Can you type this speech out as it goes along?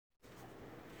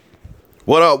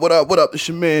What up, what up, what up? This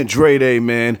your man Dre Day,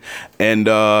 man. And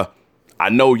I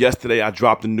know yesterday I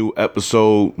dropped a new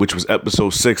episode, which was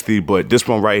episode 60, but this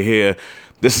one right here,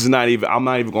 I'm not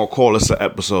even gonna call this an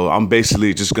episode. I'm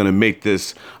basically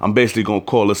gonna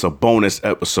call this a bonus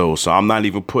episode. So I'm not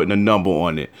even putting a number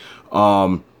on it.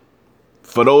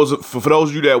 For those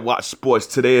of you that watch sports,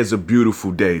 today is a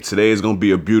beautiful day. Today is gonna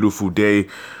be a beautiful day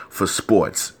for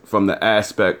sports from the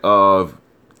aspect of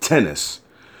tennis.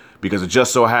 Because it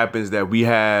just so happens that we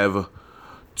have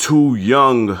two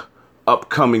young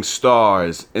upcoming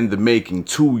stars in the making,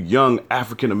 two young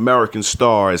African American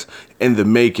stars in the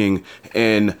making,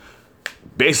 and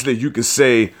basically you can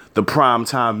say the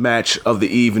primetime match of the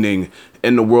evening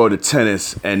in the world of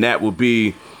tennis, and that will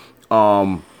be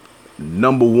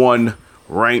number one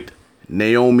ranked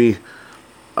Naomi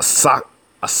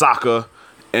Osaka,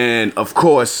 and of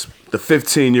course the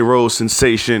 15-year-old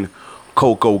sensation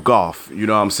Coco Gauff. You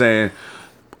know what I'm saying?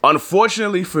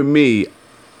 Unfortunately for me,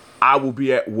 I will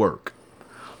be at work,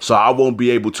 so I won't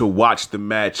be able to watch the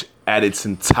match at its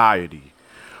entirety.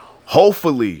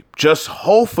 Hopefully, just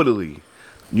hopefully,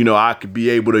 I could be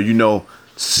able to,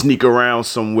 sneak around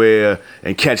somewhere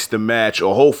and catch the match,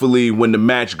 or hopefully when the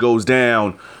match goes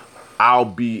down, I'll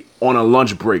be on a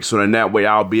lunch break, so then that way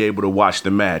I'll be able to watch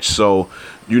the match. So,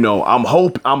 I'm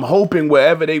hoping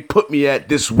wherever they put me at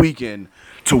this weekend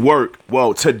to work,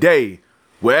 well, today,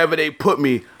 wherever they put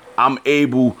me, I'm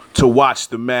able to watch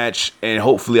the match, and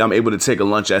hopefully I'm able to take a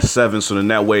lunch at 7, so then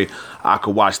that way I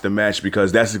could watch the match,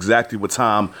 because that's exactly what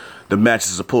time the match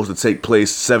is supposed to take place,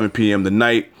 7 p.m.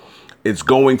 tonight. It's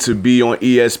going to be on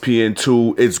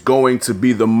ESPN2. It's going to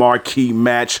be the marquee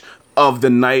match of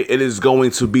the night. It is going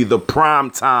to be the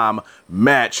primetime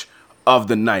match of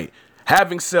the night.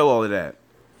 Having said all of that,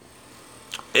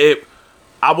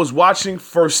 I was watching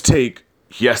First Take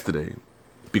yesterday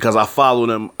because I follow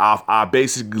them. I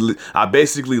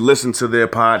basically listen to their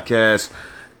podcast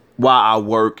while I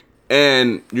work,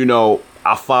 and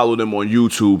I follow them on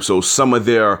YouTube. So some of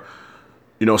their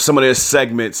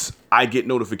segments I get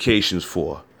notifications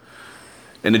for,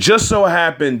 and it just so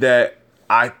happened that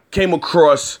I came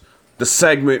across the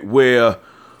segment where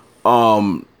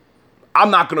I'm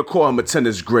not gonna call him a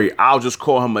tennis great. I'll just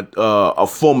call him a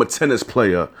former tennis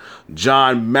player,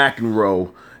 John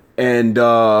McEnroe, and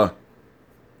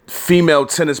female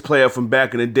tennis player from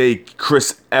back in the day,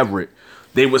 Chris Everett.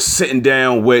 They were sitting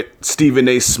down with Stephen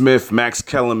A. Smith, Max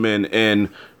Kellerman, and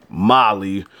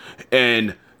Molly,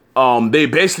 and they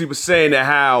basically were saying that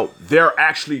how they're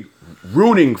actually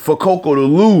rooting for Coco to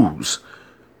lose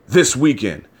this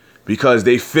weekend, because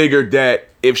they figured that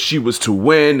if she was to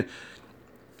win,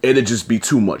 it'd just be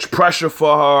too much pressure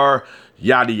for her,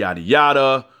 yada, yada,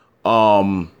 yada.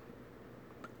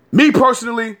 Me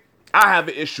personally, I have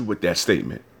an issue with that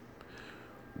statement.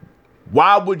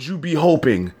 Why would you be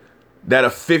hoping that a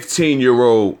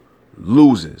 15-year-old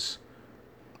loses?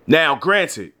 Now,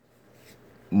 granted,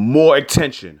 more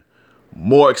attention,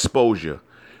 more exposure.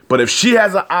 But if she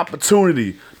has an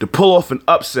opportunity to pull off an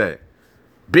upset,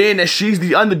 being that she's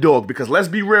the underdog, because let's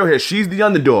be real here, she's the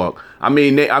underdog. I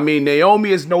mean,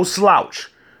 Naomi is no slouch.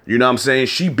 You know what I'm saying?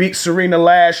 She beat Serena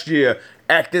last year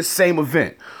at this same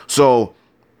event. So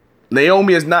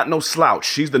Naomi is not no slouch.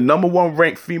 She's the number one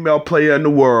ranked female player in the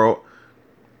world.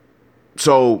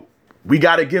 So we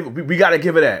gotta give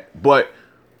her that. But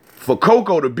for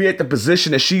Coco to be at the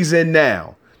position that she's in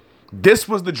now, this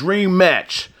was the dream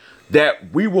match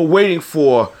that we were waiting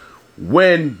for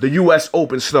when the U.S.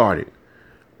 Open started.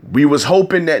 We was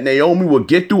hoping that Naomi would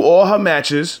get through all her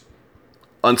matches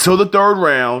until the third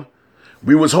round.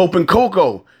 We was hoping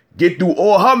Coco get through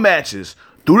all her matches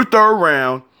through the third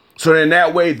round, so then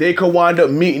that way they could wind up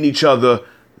meeting each other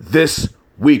this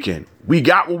weekend. We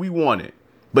got what we wanted.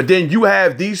 But then you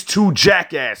have these two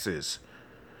jackasses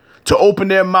to open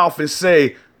their mouth and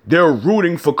say they're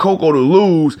rooting for Coco to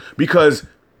lose, because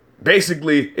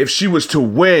basically if she was to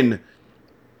win,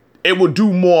 it would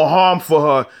do more harm for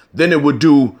her than it would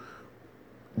do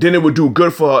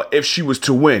good for her if she was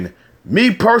to win. Me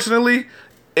personally,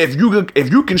 if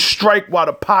you can strike while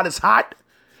the pot is hot,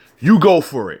 you go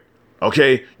for it.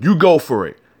 Okay? You go for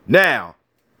it. Now,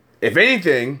 if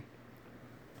anything,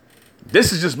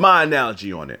 this is just my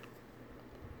analogy on it.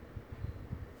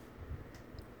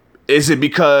 Is it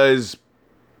because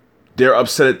they're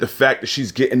upset at the fact that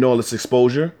she's getting all this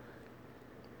exposure?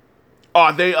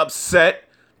 Are they upset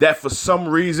that for some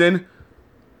reason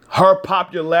her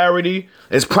popularity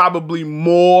is probably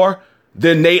more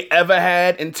than they ever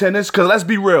had in tennis? Because let's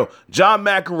be real, John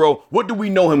McEnroe, what do we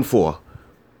know him for?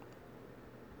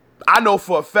 I know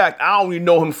for a fact I only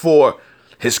know him for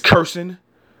his cursing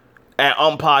at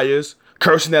umpires,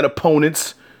 cursing at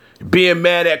opponents, being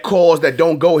mad at calls that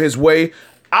don't go his way.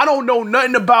 I don't know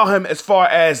nothing about him as far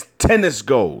as tennis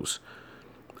goes.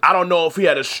 I don't know if he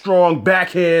had a strong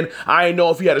backhand. I ain't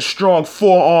know if he had a strong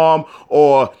forearm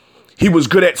or he was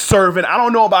good at serving. I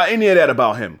don't know about any of that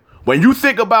about him. When you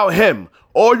think about him,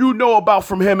 all you know about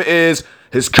from him is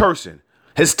his cursing,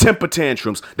 his temper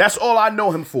tantrums. That's all I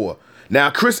know him for. Now,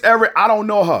 Chris Evert, I don't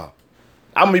know her.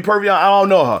 I'm going to be perfectly honest, I don't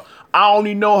know her. I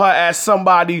only know her as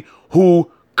somebody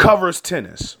who covers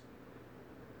tennis.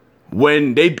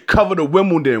 When they cover the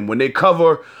Wimbledon, when they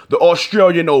cover the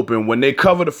Australian Open, when they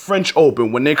cover the French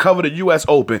Open, when they cover the US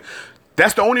Open,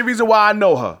 that's the only reason why I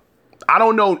know her. I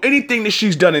don't know anything that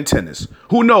she's done in tennis.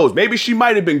 Who knows? Maybe she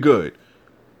might have been good.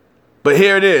 But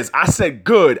here it is. I said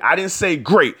good. I didn't say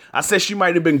great. I said she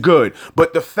might have been good.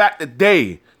 But the fact that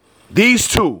these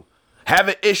two, have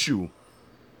an issue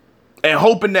and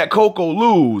hoping that Coco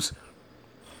lose,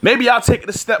 maybe I'll take it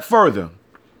a step further.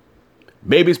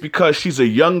 Maybe it's because she's a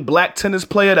young black tennis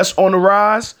player that's on the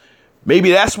rise.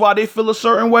 Maybe that's why they feel a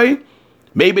certain way.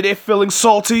 Maybe they're feeling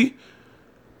salty.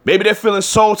 Maybe they're feeling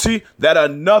salty that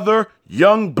another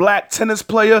young black tennis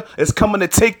player is coming to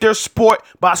take their sport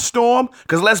by storm.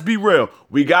 Because let's be real.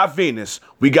 We got Venus.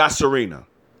 We got Serena.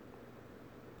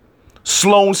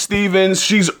 Sloane Stephens,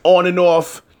 she's on and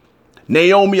off.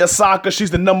 Naomi Osaka, she's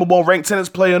the #1 ranked tennis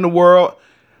player in the world.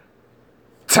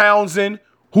 Townsend,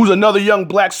 who's another young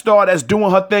black star that's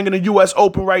doing her thing in the US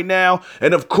Open right now.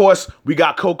 And of course, we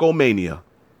got Coco Mania.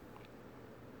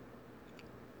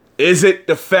 Is it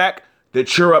the fact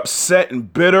that you're upset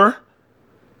and bitter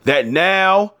that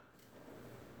now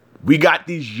we got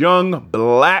these young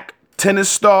black tennis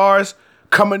stars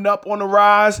coming up on the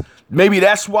rise? Maybe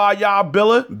that's why y'all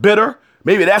bitter.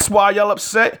 Maybe that's why y'all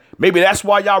upset. Maybe that's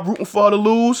why y'all rooting for her to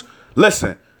lose.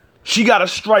 Listen, she got to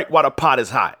strike while the pot is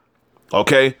hot.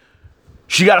 Okay?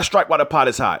 She got to strike while the pot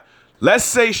is hot. Let's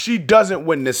say she doesn't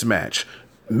win this match.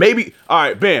 Maybe, all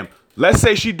right, bam. Let's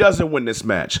say she doesn't win this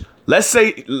match. Let's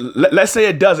say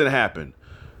it doesn't happen.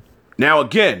 Now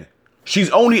again, she's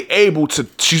only able to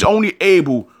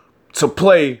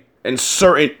play in a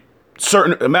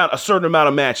certain amount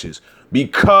of matches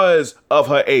because of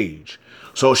her age.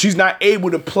 So she's not able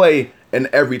to play in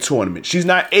every tournament. She's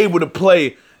not able to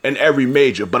play in every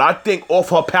major. But I think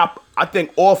off of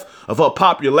her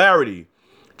popularity,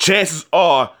 chances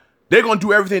are they're gonna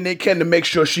do everything they can to make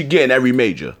sure she get in every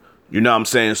major. You know what I'm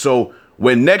saying? So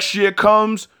when next year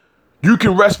comes, you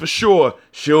can rest for sure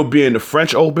she'll be in the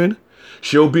French Open,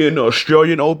 she'll be in the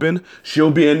Australian Open,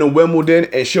 she'll be in the Wimbledon,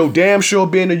 and she'll damn sure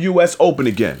be in the US Open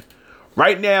again.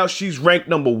 Right now, she's ranked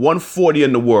number 140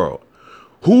 in the world.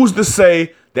 Who's to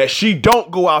say that she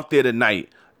don't go out there tonight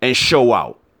and show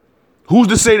out? Who's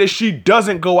to say that she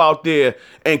doesn't go out there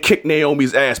and kick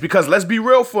Naomi's ass? Because let's be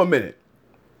real for a minute.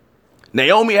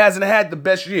 Naomi hasn't had the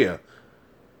best year.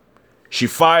 She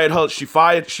fired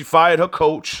her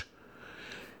coach.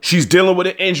 She's dealing with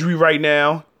an injury right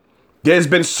now. There's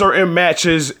been certain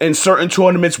matches in certain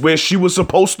tournaments where she was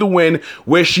supposed to win,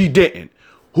 where she didn't.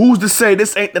 Who's to say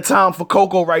this ain't the time for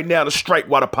Coco right now to strike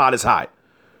while the pot is hot?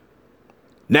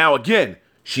 Now, again,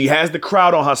 she has the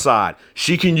crowd on her side.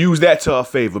 She can use that to her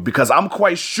favor because I'm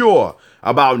quite sure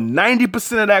about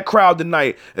 90% of that crowd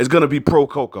tonight is going to be pro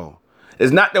Coco.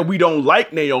 It's not that we don't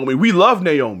like Naomi. We love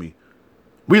Naomi.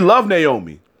 We love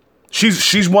Naomi.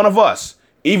 She's one of us.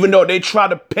 Even though they try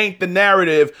to paint the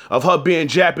narrative of her being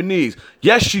Japanese.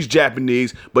 Yes, she's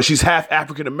Japanese, but she's half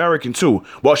African American too.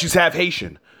 Well, she's half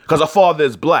Haitian because her father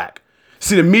is black.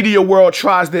 See, the media world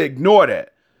tries to ignore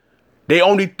that. They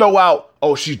only throw out,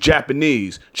 oh, she's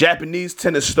Japanese. Japanese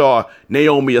tennis star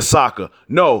Naomi Osaka.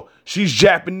 No, she's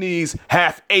Japanese,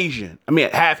 half Haitian.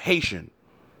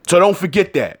 So don't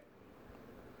forget that.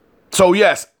 So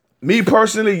yes, me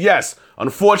personally, yes.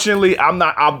 Unfortunately,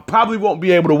 I probably won't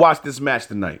be able to watch this match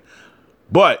tonight.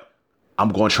 But I'm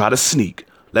going to try to sneak.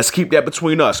 Let's keep that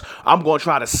between us. I'm going to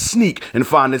try to sneak and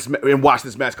watch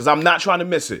this match because I'm not trying to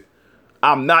miss it.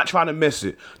 I'm not trying to miss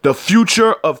it. The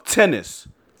future of tennis,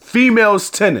 females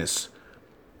tennis,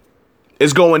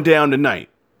 is going down tonight.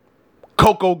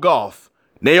 Coco Gauff,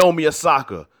 Naomi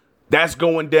Osaka, that's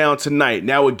going down tonight.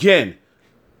 Now again,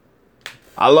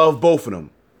 I love both of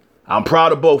them. I'm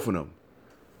proud of both of them.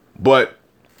 But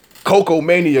Coco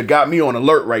Mania got me on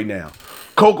alert right now.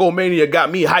 Coco Mania got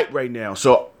me hyped right now.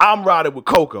 So I'm riding with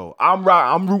Coco.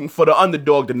 I'm rooting for the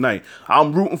underdog tonight.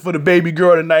 I'm rooting for the baby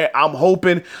girl tonight. I'm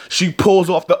hoping she pulls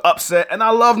off the upset. And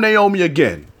I love Naomi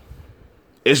again.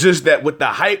 It's just that with the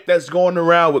hype that's going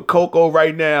around with Coco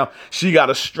right now, she got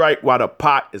to strike while the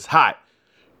pot is hot.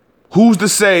 Who's to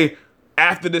say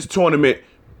after this tournament,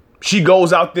 she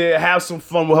goes out there, have some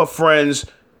fun with her friends,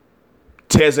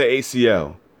 tears her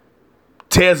ACL.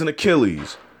 tears an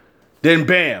Achilles. Then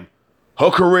bam, her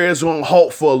career's on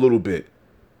halt for a little bit.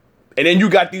 And then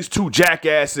you got these two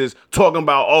jackasses talking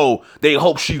about, oh, they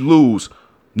hope she lose.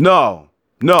 No,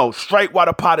 strike while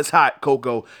the pot is hot,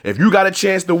 Coco. If you got a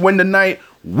chance to win tonight,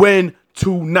 win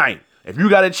tonight. If you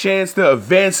got a chance to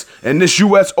advance in this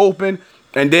U.S. Open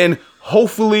and then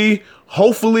hopefully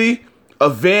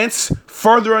advance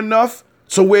further enough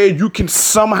to where you can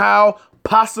somehow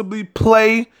possibly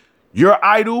play your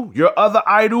idol, your other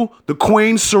idol, the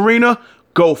Queen, Serena,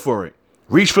 go for it.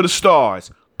 Reach for the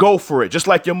stars. Go for it. Just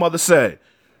like your mother said.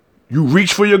 You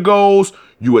reach for your goals,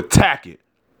 you attack it.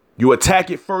 You attack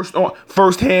it first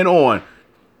hand on.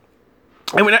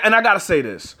 And I gotta say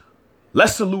this.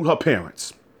 Let's salute her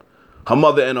parents. Her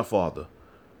mother and her father.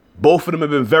 Both of them have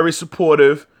been very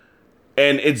supportive.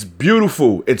 And it's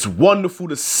beautiful. It's wonderful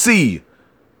to see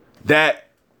that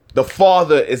the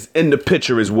father is in the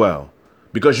picture as well.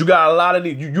 Because you got a lot of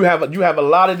these, you have a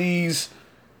lot of these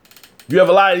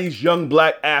young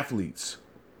black athletes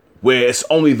where it's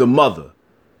only the mother.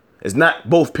 It's not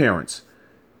both parents.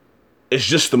 It's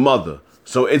just the mother.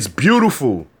 So it's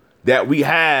beautiful that we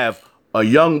have a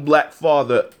young black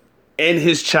father in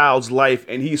his child's life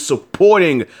and he's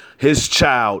supporting his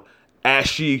child as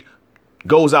she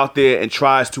goes out there and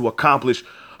tries to accomplish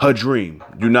her dream.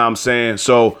 You know what I'm saying?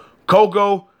 So,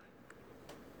 Coco,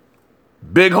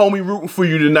 big homie rooting for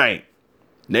you tonight.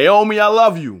 Naomi, I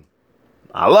love you.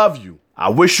 I love you. I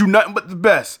wish you nothing but the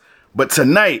best. But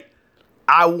tonight,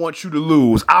 I want you to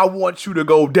lose. I want you to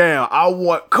go down. I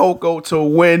want Coco to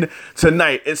win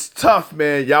tonight. It's tough,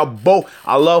 man. Y'all both,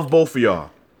 I love both of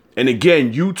y'all. And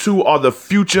again, you two are the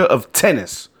future of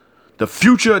tennis. The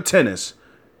future of tennis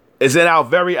is in our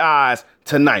very eyes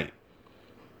tonight.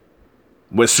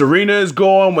 When Serena is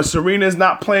gone, when Serena is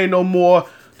not playing no more,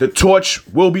 the torch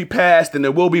will be passed and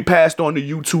it will be passed on to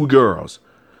you two girls.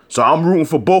 So I'm rooting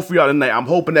for both of y'all tonight. I'm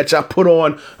hoping that y'all put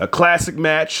on a classic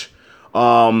match.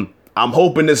 I'm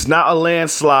hoping it's not a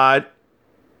landslide.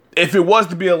 If it was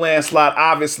to be a landslide,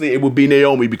 obviously it would be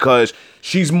Naomi because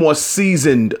she's more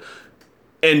seasoned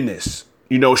in this.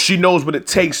 You know, she knows what it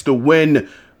takes to win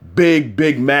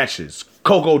big matches.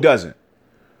 Coco doesn't.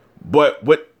 But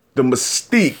with the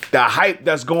mystique, the hype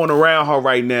that's going around her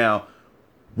right now,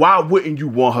 why wouldn't you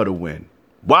want her to win?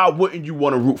 Why wouldn't you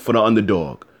want to root for the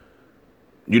underdog?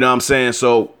 You know what I'm saying?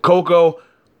 So, Coco,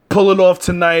 pull it off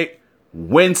tonight.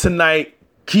 Win tonight.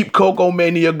 Keep Coco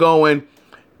Mania going.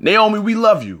 Naomi, we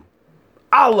love you.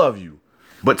 I love you.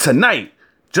 But tonight,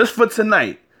 just for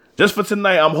tonight,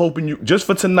 I'm hoping you, just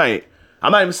for tonight,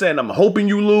 I'm not even saying I'm hoping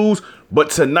you lose, but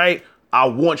tonight, I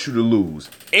want you to lose.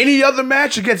 Any other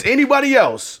match against anybody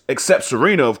else, except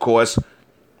Serena, of course,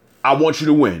 I want you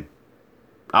to win.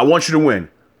 I want you to win.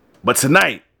 But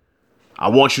tonight, I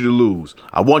want you to lose.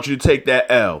 I want you to take that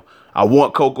L. I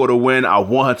want Coco to win. I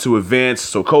want her to advance.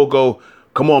 So Coco,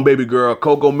 come on, baby girl,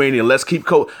 Coco Mania. Let's keep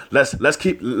Coco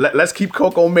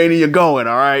Mania going.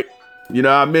 All right, you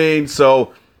know what I mean.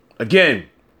 So again,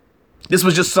 this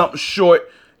was just something short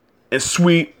and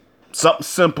sweet, something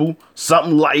simple,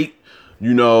 something light.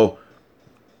 You know.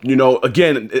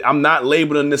 Again, I'm not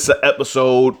labeling this an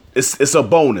episode. It's a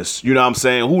bonus. You know what I'm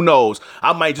saying? Who knows?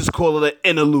 I might just call it an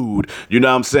interlude. You know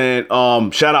what I'm saying?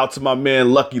 Shout out to my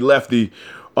man Lucky Lefty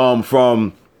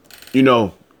from,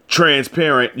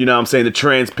 Transparent, you know what I'm saying, the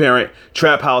Transparent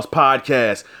Trap House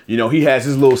podcast. He has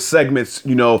his little segments,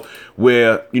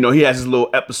 where, he has his little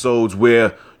episodes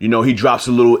where, he drops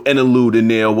a little interlude in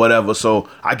there or whatever. So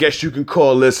I guess you can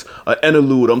call this an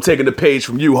interlude. I'm taking the page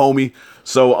from you, homie.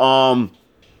 So,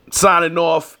 signing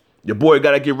off, your boy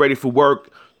got to get ready for work.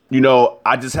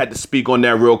 I just had to speak on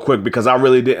that real quick because I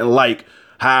really didn't like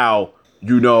how,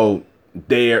 these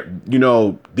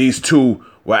two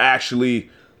were actually,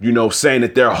 saying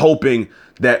that they're hoping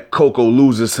that Coco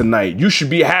loses tonight. You should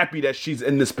be happy that she's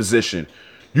in this position.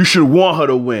 You should want her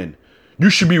to win. You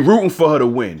should be rooting for her to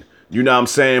win. You know what I'm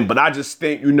saying? But I just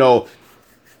think, I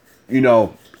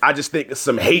just think there's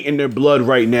some hate in their blood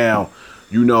right now,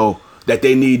 that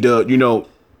they need to,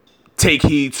 take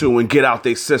heed to and get out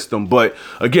their system. But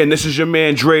again, this is your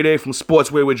man Dre Day from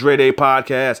Sportswear with Dre Day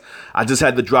podcast. I just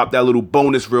had to drop that little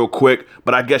bonus real quick,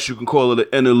 but I guess you can call it an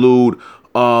interlude.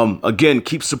 Again,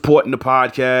 keep supporting the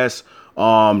podcast.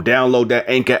 Download that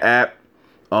Anchor app.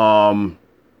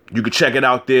 You can check it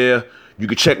out there. You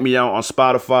can check me out on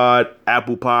Spotify,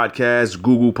 Apple Podcasts,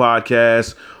 Google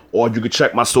Podcasts, or you can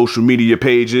check my social media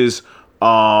pages.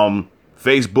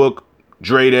 Facebook,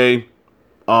 Dre Day.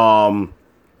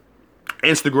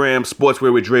 Instagram,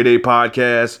 Sportswear with Dre Day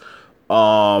podcast.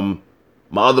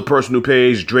 My other personal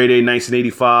page, Dre Day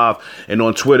 1985, and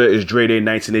on Twitter is Dre Day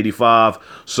 1985.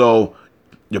 So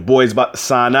Your boy's about to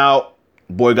sign out.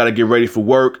 Boy got to get ready for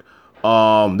work.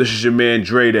 This is your man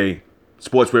Dre Day,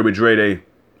 Sportswear with Dre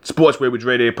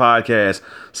Day podcast,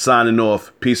 signing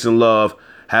off. Peace and love.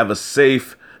 Have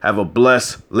a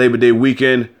blessed Labor Day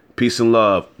weekend. Peace and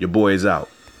love. Your boy is out.